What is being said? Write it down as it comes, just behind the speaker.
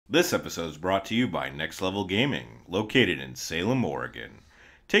This episode is brought to you by Next Level Gaming, located in Salem, Oregon.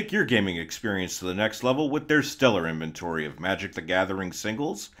 Take your gaming experience to the next level with their stellar inventory of Magic the Gathering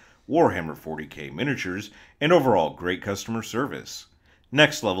singles, Warhammer 40k miniatures, and overall great customer service.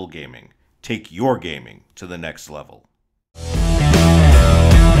 Next Level Gaming. Take your gaming to the next level. Hey,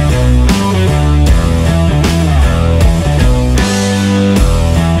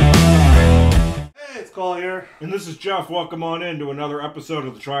 it's Cole here. And this is Jeff. Welcome on in to another episode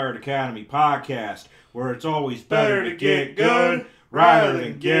of the Tryhard Academy Podcast, where it's always better to get good rather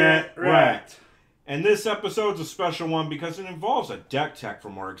than get wrecked. And this episode's a special one because it involves a deck tech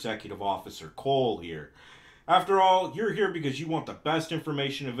from our executive officer, Cole, here. After all, you're here because you want the best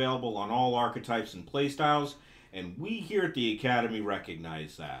information available on all archetypes and playstyles, and we here at the Academy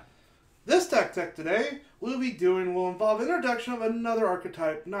recognize that. This deck tech today will involve introduction of another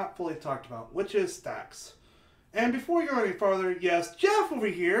archetype not fully talked about, which is Stax. And before we go any farther, yes, Jeff over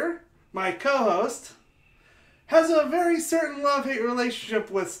here, my co-host, has a very certain love-hate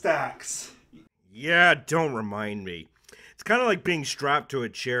relationship with Stax. Yeah, don't remind me. It's kind of like being strapped to a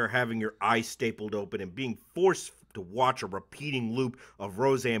chair, having your eyes stapled open, and being forced to watch a repeating loop of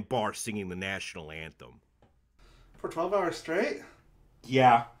Roseanne Barr singing the national anthem. For 12 hours straight?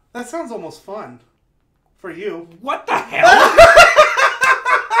 Yeah. That sounds almost fun. For you. What the hell?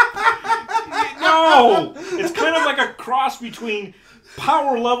 No! It's kind of like a cross between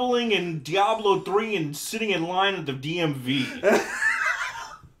power leveling and Diablo 3 and sitting in line at the DMV.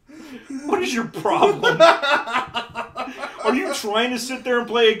 What is your problem? Are you trying to sit there and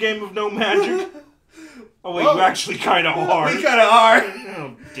play a game of no magic? Oh wait, you actually kind of are. We kind of are.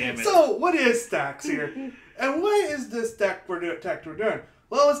 Oh, damn it. So, what is Stax here? And what is this deck we're doing?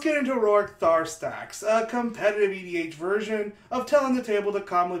 Well, let's get into Ruric Thar Stax, a competitive EDH version of telling the table to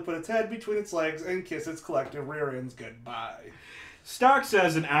calmly put its head between its legs and kiss its collective rear ends goodbye. Stax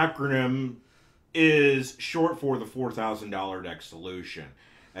as an acronym is short for the $4,000 deck solution,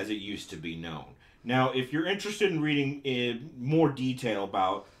 as it used to be known. Now, if you're interested in reading in more detail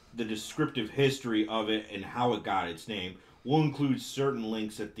about the descriptive history of it and how it got its name, we'll include certain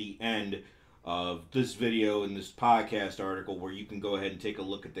links at the end of this video and this podcast article where you can go ahead and take a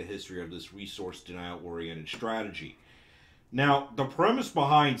look at the history of this resource denial-oriented strategy. Now, the premise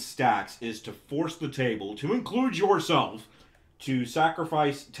behind Stax is to force the table, to include yourself, to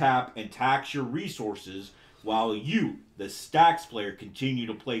sacrifice, tap, and tax your resources while you, the Stax player, continue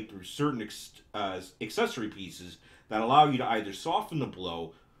to play through certain accessory pieces that allow you to either soften the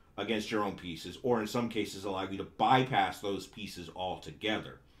blow against your own pieces, or in some cases allow you to bypass those pieces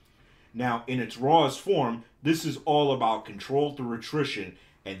altogether. Now, in its rawest form, this is all about control through attrition,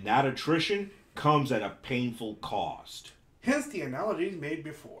 and that attrition comes at a painful cost. Hence the analogies made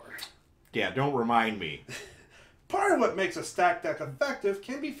before. Yeah, don't remind me. Part of what makes a stack deck effective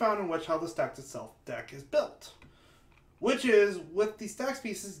can be found in how the Stax itself deck is built, which is with the Stax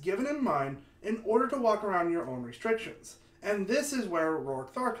pieces given in mind in order to walk around your own restrictions. And this is where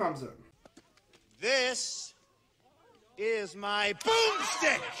Ruric Thar comes in. This is my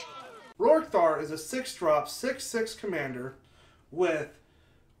boomstick! Ruric Thar is a 6-drop, 6/6 commander with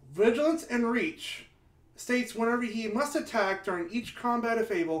Vigilance and Reach. States whenever he must attack during each combat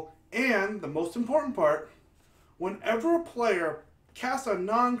if able, and, the most important part, whenever a player casts a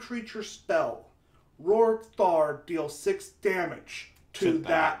non-creature spell, Ruric Thar deals 6 damage to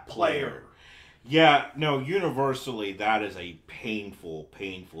that player. Yeah, no, universally that is a painful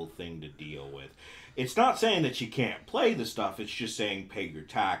thing to deal with. It's not saying that you can't play the stuff, it's just saying pay your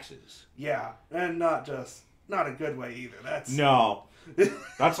taxes. Yeah, and not a good way either. No.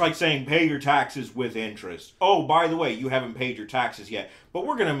 That's like saying pay your taxes with interest. Oh, by the way, you haven't paid your taxes yet, but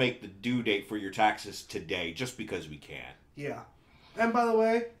we're going to make the due date for your taxes today just because we can. Yeah. And by the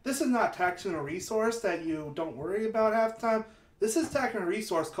way, this is not taxing a resource that you don't worry about half the time. This is taxing a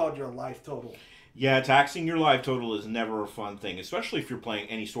resource called your life total. Yeah, taxing your life total is never a fun thing, especially if you're playing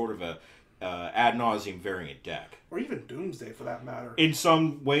any sort of a ad nauseum variant deck. Or even Doomsday, for that matter. In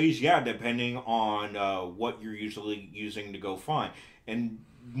some ways, yeah, depending on what you're usually using to go find. And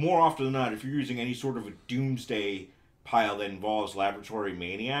more often than not, if you're using any sort of a Doomsday pile that involves Laboratory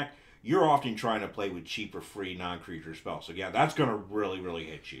Maniac, you're often trying to play with cheaper, free, non-creature spells. So yeah, that's going to really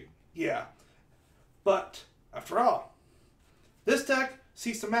hit you. Yeah. But, after all, this deck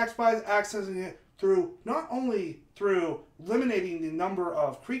seeks to maximize accessing it through not only through eliminating the number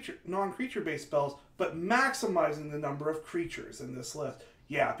of non-creature based spells, but maximizing the number of creatures in this list.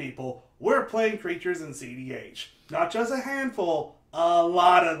 Yeah, people, we're playing creatures in cEDH. Not just a handful, a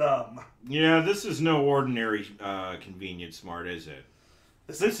lot of them. Yeah, this is no ordinary convenient smart, is it?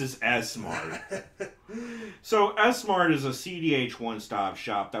 This is S-Mart. So S-Mart is a cEDH one-stop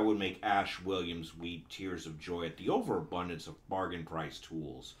shop that would make Ash Williams weep tears of joy at the overabundance of bargain price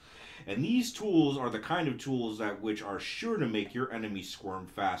tools. And these tools are the kind of tools which are sure to make your enemy squirm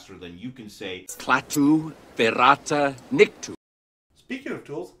faster than you can say Clatu, Verata, Nictu. Speaking of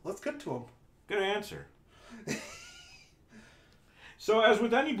tools, let's get to them. Good answer. So as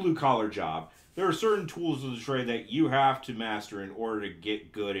with any blue-collar job, there are certain tools of the trade that you have to master in order to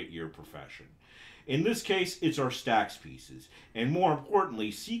get good at your profession. In this case, it's our stacks pieces, and more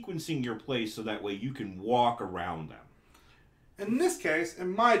importantly, sequencing your plays so that way you can walk around them. In this case,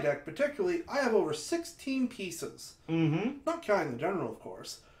 in my deck particularly, I have over 16 pieces. Not counting the general, of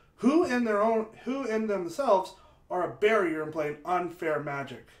course, who in themselves are a barrier in playing unfair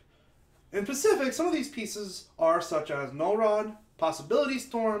Magic. In specific, some of these pieces are such as Null Rod, Possibility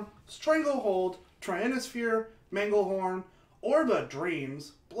Storm, Stranglehold, Trionosphere, Manglehorn, Orb of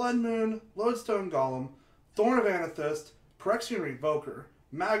Dreams, Blood Moon, Lodestone Golem, Thorn of Amethyst, Phyrexian Revoker,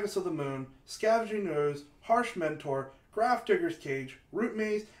 Magus of the Moon, Scavenging Ooze, Harsh Mentor, Graph Digger's Cage, Root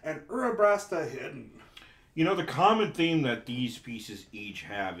Maze, and Urabrasta Hidden. You know, the common theme that these pieces each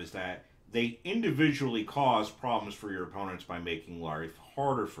have is that they individually cause problems for your opponents by making life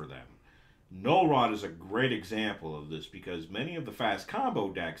harder for them. Null Rod is a great example of this because many of the fast combo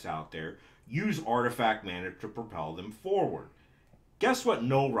decks out there use artifact mana to propel them forward. Guess what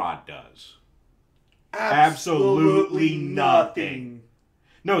Null Rod does? Absolutely nothing.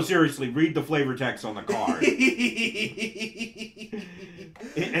 No, seriously, read the flavor text on the card.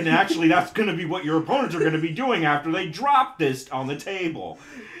 And actually, that's going to be what your opponents are going to be doing after they drop this on the table.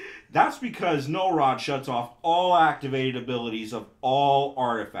 That's because Null Rod shuts off all activated abilities of all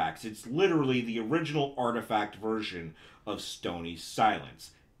artifacts. It's literally the original artifact version of Stony's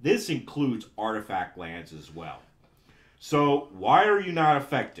Silence. This includes artifact lands as well. So, why are you not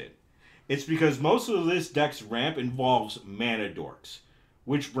affected? It's because most of this deck's ramp involves mana dorks.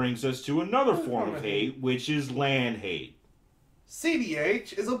 Which brings us to another form of hate, which is land hate.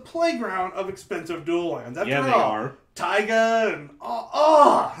 cEDH is a playground of expensive dual lands. After Yeah, they all, are. Taiga and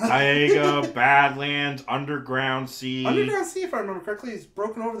Taiga, Badlands, Underground Sea. Underground Sea, if I remember correctly, is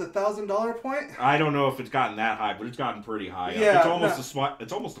broken over the $1,000 point. I don't know if it's gotten that high, but it's gotten pretty high. Yeah,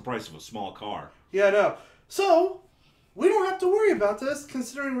 It's almost the price of a small car. Yeah, I know. So, we don't have to worry about this,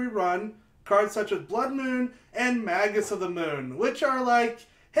 considering we run cards such as Blood Moon and Magus of the Moon, which are like,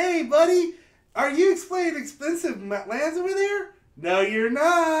 hey, buddy, are you explaining expensive lands over there? No, you're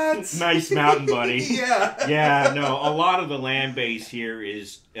not. Nice mountain, buddy. Yeah. Yeah, no, a lot of the land base here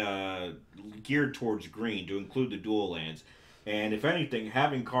is geared towards green to include the dual lands. And if anything,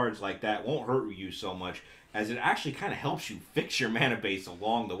 having cards like that won't hurt you so much, as it actually kind of helps you fix your mana base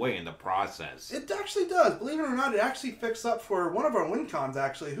along the way in the process. It actually does. Believe it or not, it actually fixed up for one of our win cons,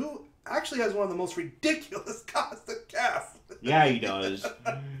 actually, who actually has one of the most ridiculous constant casts. Yeah, he does.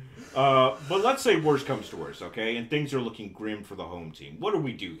 But let's say worst comes to worst, okay? And things are looking grim for the home team. What do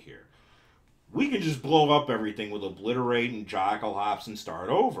we do here? We can just blow up everything with Obliterate and Jackal Hops and start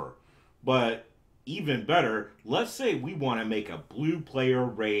over. But even better, let's say we want to make a blue player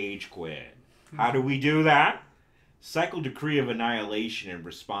rage quit. How do we do that? Cycle Decree of Annihilation in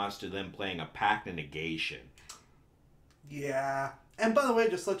response to them playing a Pact of Negation. Yeah. And by the way,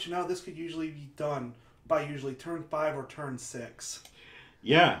 just to let you know, this could usually be done by usually turn 5 or turn 6.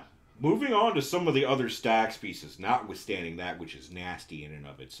 Yeah. Moving on to some of the other stacks pieces, notwithstanding that which is nasty in and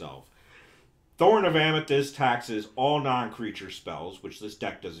of itself. Thorn of Amethyst taxes all non-creature spells, which this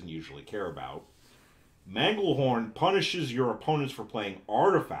deck doesn't usually care about. Manglehorn punishes your opponents for playing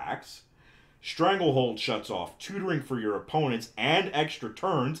artifacts. Stranglehold shuts off tutoring for your opponents and extra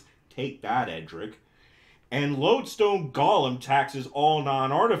turns. Take that, Edric. And Lodestone Golem taxes all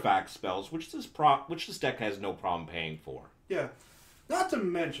non-artifact spells, which this deck has no problem paying for. Yeah. Not to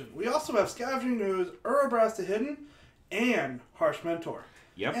mention, we also have Scavenging Ooze, Urabrasta Hidden, and Harsh Mentor.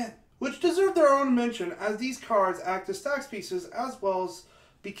 Yep. Which deserve their own mention, as these cards act as stacks pieces, as well as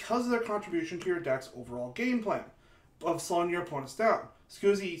because of their contribution to your deck's overall game plan of slowing your opponents down.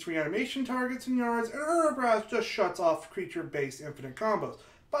 Scoozy eats reanimation targets and yards, and Urabras just shuts off creature-based infinite combos.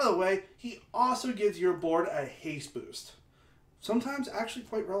 By the way, he also gives your board a haste boost. Sometimes actually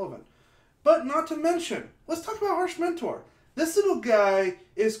quite relevant. But not to mention, let's talk about Harsh Mentor. This little guy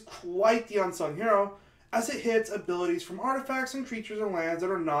is quite the unsung hero, as it hits abilities from artifacts and creatures and lands that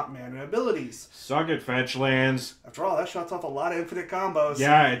are not mana abilities. Suck it, fetch lands. After all, that shuts off a lot of infinite combos.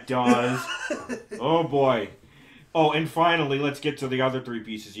 Yeah, it does. Oh boy. Oh, and finally, let's get to the other three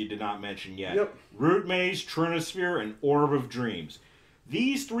pieces you did not mention yet. Yep. Root Maze, Trinosphere, and Orb of Dreams.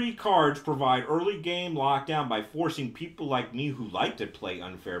 These 3 cards provide early game lockdown by forcing people like me who like to play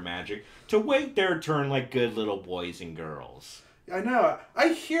unfair Magic to wait their turn like good little boys and girls. I know. I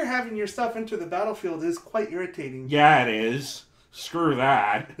hear having your stuff enter the battlefield is quite irritating. Yeah, it is. Screw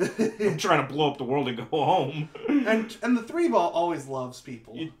that. I'm trying to blow up the world and go home. And the 3-ball always loves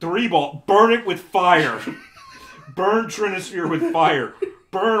people. 3-ball, burn it with fire. Burn Trinisphere with fire.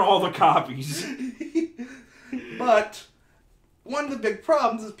 Burn all the copies. But one of the big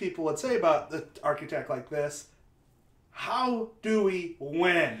problems is people would say about the architect like this, how do we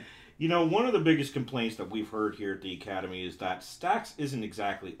win? You know, one of the biggest complaints that we've heard here at the Academy is that Stax isn't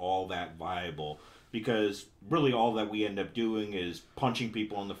exactly all that viable, because really all that we end up doing is punching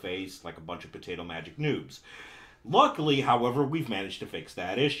people in the face like a bunch of potato magic noobs. Luckily, however, we've managed to fix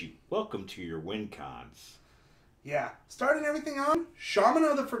that issue. Welcome to your win cons. Yeah, starting everything on, Shaman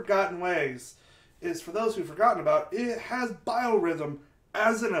of the Forgotten Ways is, for those who've forgotten about, it has Biorhythm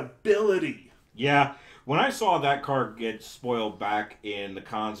as an ability. Yeah, when I saw that card get spoiled back in the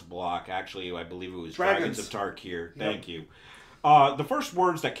cons block, actually, I believe it was Dragons of Tarkir. Thank you. The first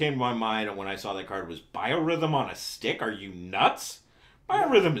words that came to my mind when I saw that card was, Biorhythm on a stick? Are you nuts?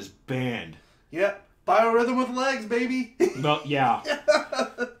 Biorhythm is banned. Yep, Biorhythm with legs, baby. No, yeah.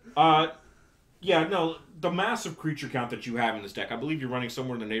 Yeah, no, the massive creature count that you have in this deck, I believe you're running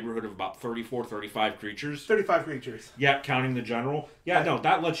somewhere in the neighborhood of about 34, 35 creatures. 35 creatures. Yeah, counting the general. Yeah, no,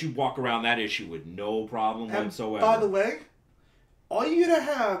 that lets you walk around that issue with no problem whatsoever. By the way, all you gotta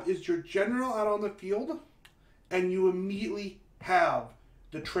have is your general out on the field, and you immediately have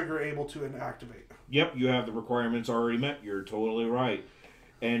the trigger able to activate. Yep, you have the requirements already met. You're totally right.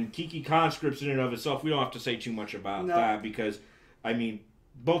 And Kiki Conscripts in and of itself, we don't have to say too much about that, because, I mean,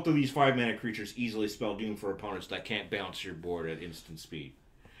 both of these 5-mana creatures easily spell doom for opponents that can't bounce your board at instant speed.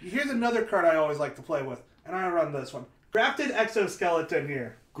 Here's another card I always like to play with, and I run this one. Grafted Exoskeleton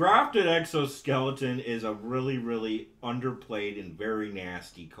here. Grafted Exoskeleton is a really, really underplayed and very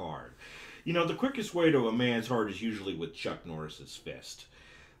nasty card. You know, the quickest way to a man's heart is usually with Chuck Norris's fist.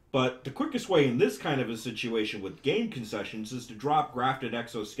 But the quickest way in this kind of a situation with game concessions is to drop Grafted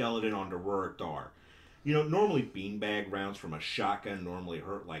Exoskeleton onto Ruric Thar. You know, normally beanbag rounds from a shotgun normally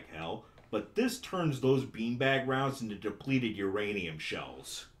hurt like hell, but this turns those beanbag rounds into depleted uranium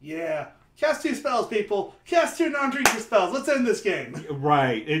shells. Yeah. Cast 2 spells, people. Cast 2 non-creature spells. Let's end this game.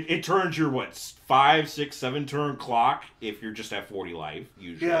 Right. It turns your, 5, 6, 7 turn clock, if you're just at 40 life,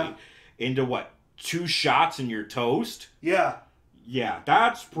 usually, into, 2 shots and you're toast? Yeah. Yeah,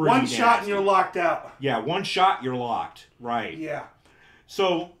 that's pretty One nasty. shot and you're locked out. Yeah, 1 shot, you're locked. Right. Yeah.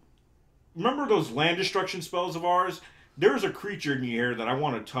 So, remember those land destruction spells of ours? There's a creature in here that I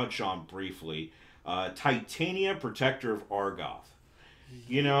want to touch on briefly. Titania, Protector of Argoth.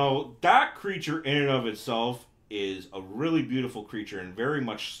 You know, that creature in and of itself is a really beautiful creature and very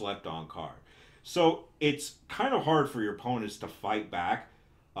much slept on card. So, it's kind of hard for your opponents to fight back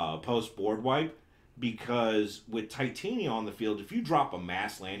post-board wipe, because with Titania on the field, if you drop a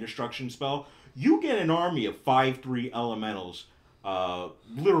mass land destruction spell, you get an army of 5/3 elementals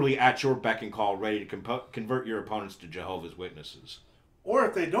literally at your beck and call, ready to convert your opponents to Jehovah's Witnesses. Or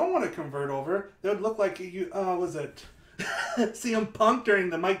if they don't want to convert over, they would look like was it CM Punk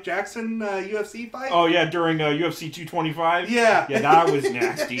during the Mike Jackson UFC fight? Oh yeah, during UFC 225? Yeah. Yeah, that was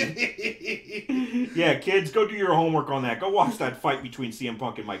nasty. Yeah, kids, go do your homework on that. Go watch that fight between CM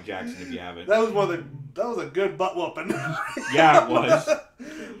Punk and Mike Jackson if you haven't. That was a good butt whooping. Yeah, it was.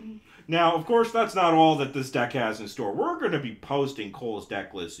 Now, of course, that's not all that this deck has in store. We're going to be posting Cole's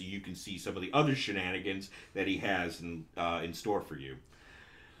deck list so you can see some of the other shenanigans that he has in store for you.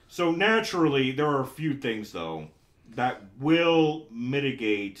 So, naturally, there are a few things, though, that will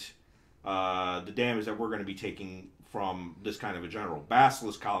mitigate the damage that we're going to be taking from this kind of a general.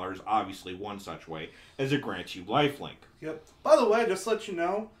 Basilisk Collar is obviously one such way, as it grants you lifelink. Yep. By the way, just to let you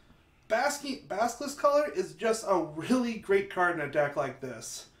know, Basilisk Collar is just a really great card in a deck like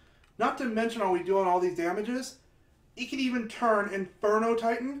this. Not to mention, are we doing all these damages? It can even turn Inferno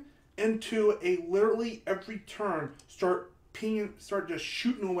Titan into a literally every turn start just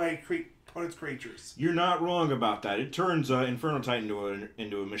shooting away opponent's creatures. You're not wrong about that. It turns Inferno Titan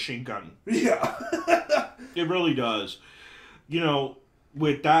into a machine gun. Yeah. It really does. You know,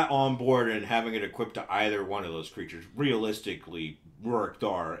 with that on board and having it equipped to either one of those creatures, realistically, Ruric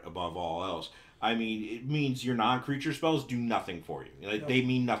Thar above all else, I mean, it means your non-creature spells do nothing for you. Like, they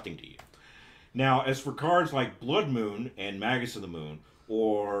mean nothing to you. Now, as for cards like Blood Moon and Magus of the Moon,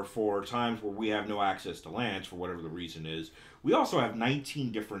 or for times where we have no access to lands, for whatever the reason is, we also have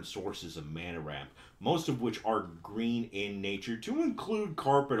 19 different sources of mana ramp, most of which are green in nature, to include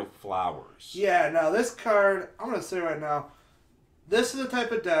Carpet of Flowers. Yeah, now this card, I'm going to say right now, this is the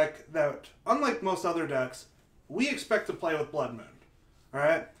type of deck that, unlike most other decks, we expect to play with Blood Moon.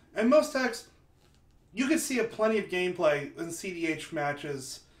 Alright? And most decks, you can see plenty of gameplay in cEDH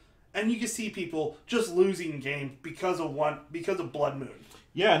matches, and you can see people just losing games because of Blood Moon.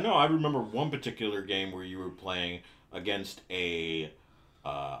 Yeah, no, I remember one particular game where you were playing against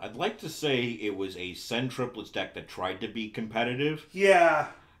I'd like to say it was a Send Triplets deck that tried to be competitive. Yeah.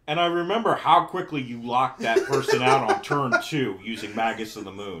 And I remember how quickly you locked that person out on turn 2 using Magus of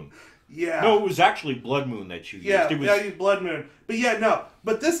the Moon. Yeah. No, it was actually Blood Moon that you used. Yeah, I used Blood Moon. But yeah, no.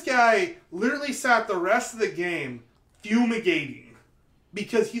 But this guy literally sat the rest of the game fumigating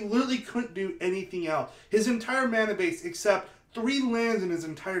because he literally couldn't do anything else. His entire mana base, except 3 lands in his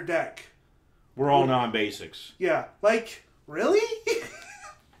entire deck, We're all non-basics. Yeah. Like, really?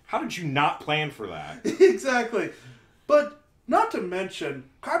 How did you not plan for that? Exactly. But not to mention,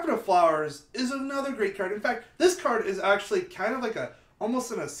 Carpet of Flowers is another great card. In fact, this card is actually kind of like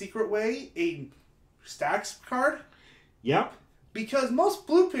almost in a secret way, a Stax card. Yep. Because most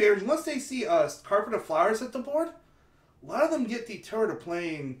blue players, once they see a Carpet of Flowers at the board, a lot of them get deterred of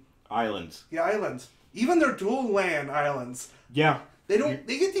playing Islands. the islands. Even their dual land islands. Yeah. They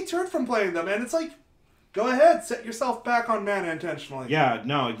get deterred from playing them, and it's like, go ahead, set yourself back on mana intentionally. Yeah,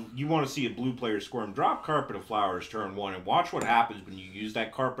 no, you want to see a blue player squirm. Drop Carpet of Flowers turn 1 and watch what happens when you use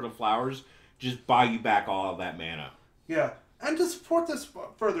that Carpet of Flowers. Just buy you back all of that mana. Yeah. And to support this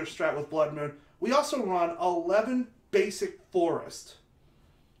further strat with Blood Moon, we also run 11 basic forest.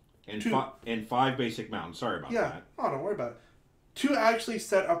 And 5 basic mountains. Sorry about that. Oh, don't worry about it. To actually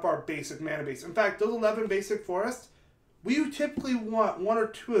set up our basic mana base. In fact, those 11 basic forests, we typically want 1 or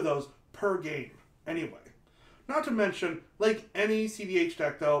 2 of those per game anyway. Not to mention, like any cEDH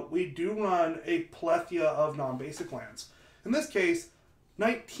deck though, we do run a plethora of non-basic lands. In this case,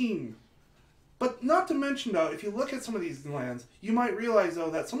 19. But not to mention though, if you look at some of these lands, you might realize though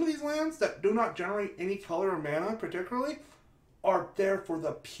that some of these lands that do not generate any color or mana particularly, are there for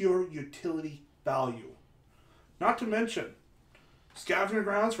the pure utility value. Not to mention, Scavenger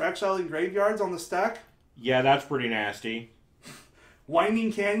Grounds for exiling graveyards on the stack. Yeah, that's pretty nasty.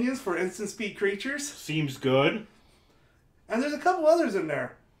 Winding Canyons for instant speed creatures. Seems good. And there's a couple others in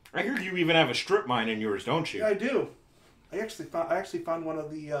there. I hear you even have a strip mine in yours, don't you? Yeah, I do. I actually found one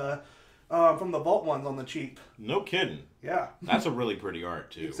of the from the vault ones on the cheap. No kidding. Yeah. That's a really pretty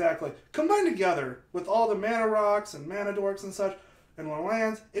art too. Exactly. Combined together with all the mana rocks and mana dorks and such, and one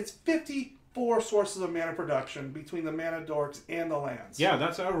lands, it's 54 sources of mana production between the mana dorks and the lands. Yeah,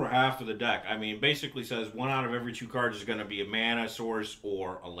 that's over half of the deck. I mean, basically says 1 out of every 2 cards is going to be a mana source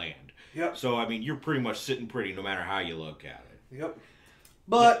or a land. Yep. So, I mean, you're pretty much sitting pretty no matter how you look at it. Yep.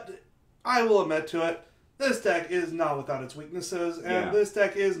 But I will admit to it, this deck is not without its weaknesses, and this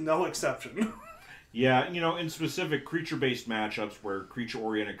deck is no exception. Yeah, you know, in specific creature-based matchups where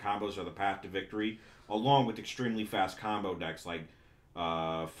creature-oriented combos are the path to victory, along with extremely fast combo decks like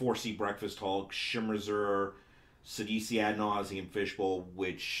 4C Breakfast Hulk, Shimmerzur, Sidisi Ad Nauseam Fishbowl,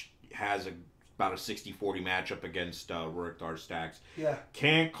 which has about a 60-40 matchup against Ruric Thar Stax,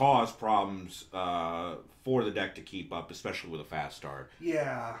 can't cause problems for the deck to keep up, especially with a fast start.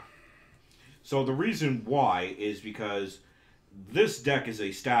 Yeah. So the reason why is because this deck is a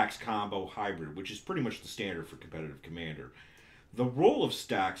Stax combo hybrid, which is pretty much the standard for competitive Commander. The role of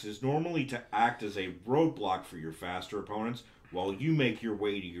Stax is normally to act as a roadblock for your faster opponents while you make your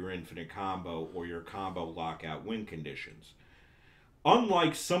way to your infinite combo or your combo lockout win conditions.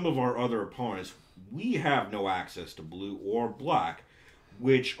 Unlike some of our other opponents, we have no access to blue or black,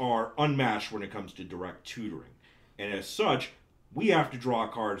 which are unmatched when it comes to direct tutoring. And as such, we have to draw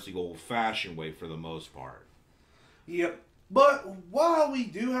cards the old-fashioned way for the most part. Yep. But while we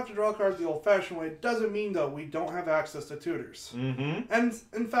do have to draw cards the old-fashioned way, it doesn't mean, though, we don't have access to tutors. Mm-hmm. And,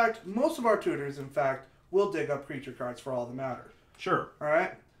 in fact, most of our tutors, will dig up creature cards for all that matter. Sure.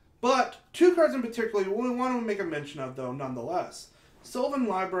 Alright? But 2 cards in particular we want to make a mention of, though, nonetheless. Sylvan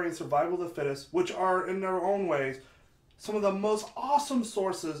Library and Survival of the Fittest, which are, in their own ways, some of the most awesome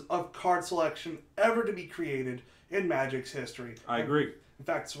sources of card selection ever to be created in Magic's history. I agree. In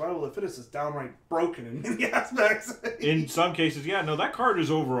fact, Survival of the Fittest is downright broken in many aspects. In some cases, yeah. No, that card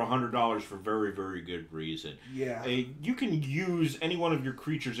is over $100 for very, very good reason. Yeah. You can use any one of your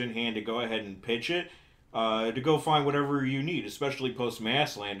creatures in hand to go ahead and pitch it to go find whatever you need, especially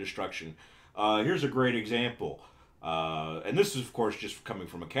post-mass land destruction. Here's a great example. And this is, of course, just coming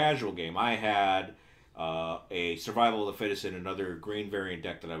from a casual game. I had a Survival of the Fittest in another green variant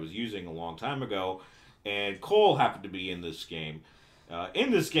deck that I was using a long time ago, and Cole happened to be in this game.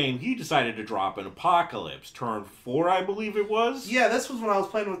 In this game, he decided to drop an Apocalypse. Turn 4, I believe it was? Yeah, this was when I was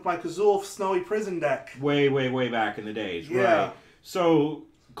playing with my Kazul Snowy Prison deck. Way, way, way back in the days, yeah. right? So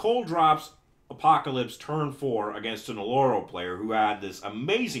Cole drops Apocalypse turn 4 against an Aloro player who had this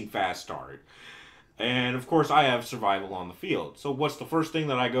amazing fast start. And of course I have survival on the field. So what's the first thing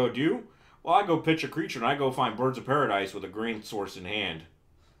that I go do? Well, I go pitch a creature and I go find Birds of Paradise with a green source in hand.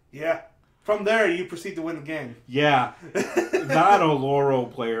 Yeah. From there, you proceed to win the game. Yeah. That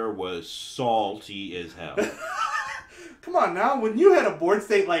Aloro player was salty as hell. Come on now, when you had a board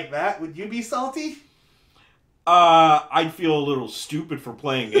state like that, would you be salty? I'd feel a little stupid for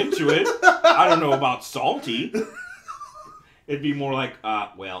playing into it. I don't know about salty. It'd be more like,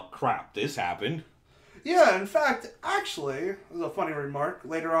 well, crap, this happened. Yeah, in fact, actually, this is a funny remark.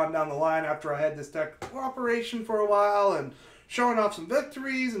 Later on down the line, after I had this deck operation for a while and showing off some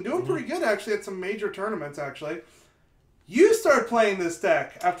victories and doing pretty good, actually, at some major tournaments, actually, you started playing this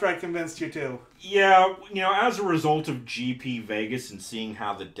deck after I convinced you to. Yeah, as a result of GP Vegas and seeing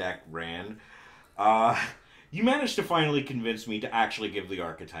how the deck ran, you managed to finally convince me to actually give the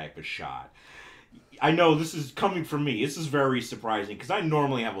archetype a shot. I know this is coming from me. This is very surprising because I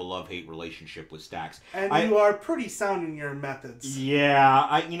normally have a love-hate relationship with Stax. And you are pretty sound in your methods. Yeah,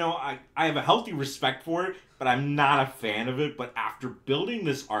 I have a healthy respect for it, but I'm not a fan of it. But after building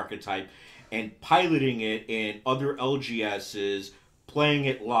this archetype and piloting it in other LGSs, playing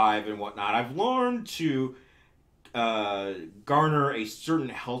it live and whatnot, I've learned to garner a certain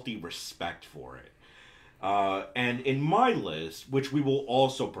healthy respect for it. And in my list, which we will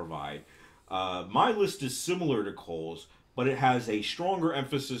also provide, my list is similar to Cole's, but it has a stronger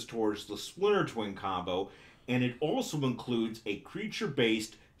emphasis towards the Splinter Twin combo, and it also includes a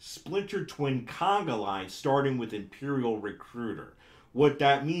creature-based Splinter Twin conga line starting with Imperial Recruiter. What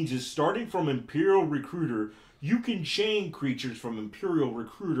that means is, starting from Imperial Recruiter, you can chain creatures from Imperial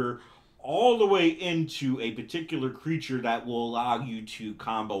Recruiter all the way into a particular creature that will allow you to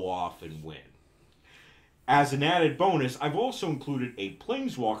combo off and win. As an added bonus, I've also included a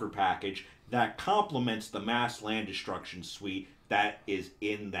Planeswalker package that complements the mass land destruction suite that is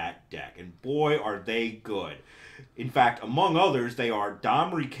in that deck. And boy, are they good. In fact, among others, they are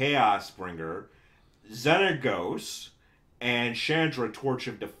Domri Chaosbringer, Xenagos, and Chandra Torch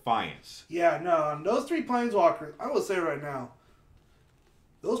of Defiance. Yeah, no, and those 3 Planeswalkers, I will say right now,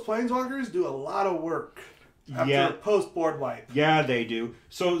 those Planeswalkers do a lot of work after post-board wipe. Yeah, they do.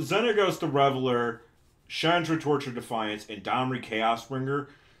 So Xenagos the Reveler, Chandra Torch of Defiance, and Domri Chaosbringer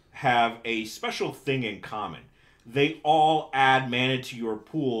have a special thing in common. They all add mana to your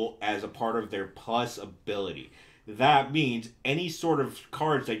pool as a part of their plus ability. That means any sort of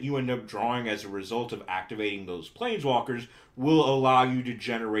cards that you end up drawing as a result of activating those Planeswalkers will allow you to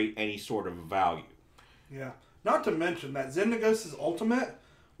generate any sort of value. Yeah. Not to mention that Xenagos' ultimate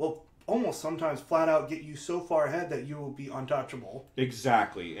will almost sometimes flat out get you so far ahead that you will be untouchable.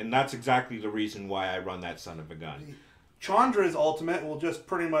 Exactly. And that's exactly the reason why I run that son of a gun. Chandra's ultimate will just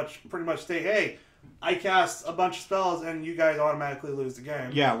pretty much say, hey, I cast a bunch of spells and you guys automatically lose the game.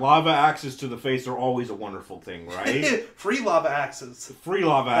 Yeah, lava axes to the face are always a wonderful thing, right? Free lava axes. Free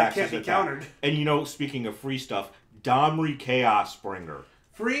lava axes. That can't be countered. And speaking of free stuff, Domri Chaosbringer.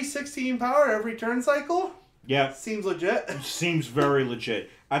 Free 16 power every turn cycle? Yeah. Seems legit. Seems very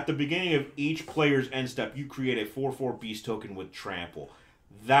legit. At the beginning of each player's end step, you create a 4/4 beast token with trample.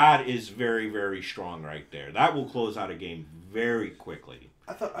 That is very, very strong right there. That will close out a game very quickly.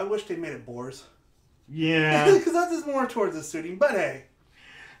 I wish they made it boars. Yeah. Because that is more towards the suiting, but hey.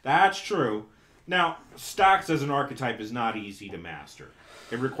 That's true. Now, Stax as an archetype is not easy to master.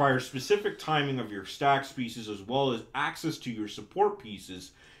 It requires specific timing of your Stax pieces as well as access to your support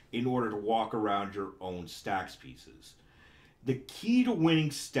pieces in order to walk around your own Stax pieces. The key to winning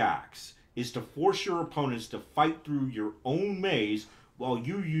Stax is to force your opponents to fight through your own maze while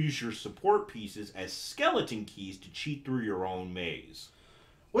you use your support pieces as skeleton keys to cheat through your own maze.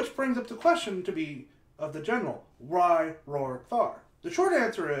 Which brings up the question to be of the general, why Ruric Thar? The short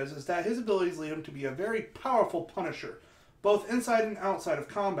answer is that his abilities lead him to be a very powerful punisher, both inside and outside of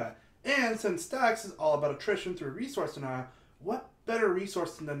combat. And since Stax is all about attrition through resource denial, what better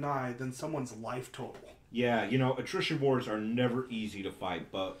resource to deny than someone's life total? Yeah, attrition wars are never easy to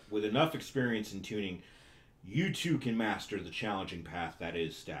fight, but with enough experience in tuning, you too can master the challenging path that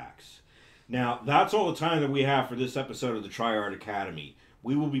is Stax. Now, that's all the time that we have for this episode of the Tryhard Academy.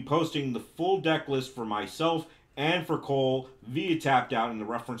 We will be posting the full deck list for myself and for Cole via Tapped Out in the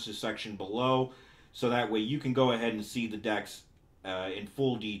references section below, so that way you can go ahead and see the decks in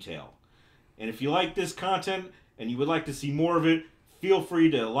full detail. And if you like this content and you would like to see more of it, feel free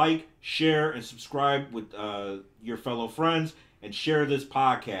to like, share, and subscribe with your fellow friends, and share this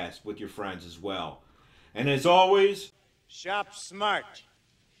podcast with your friends as well. And as always, shop smart.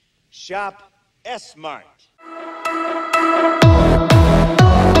 Shop S-Mart.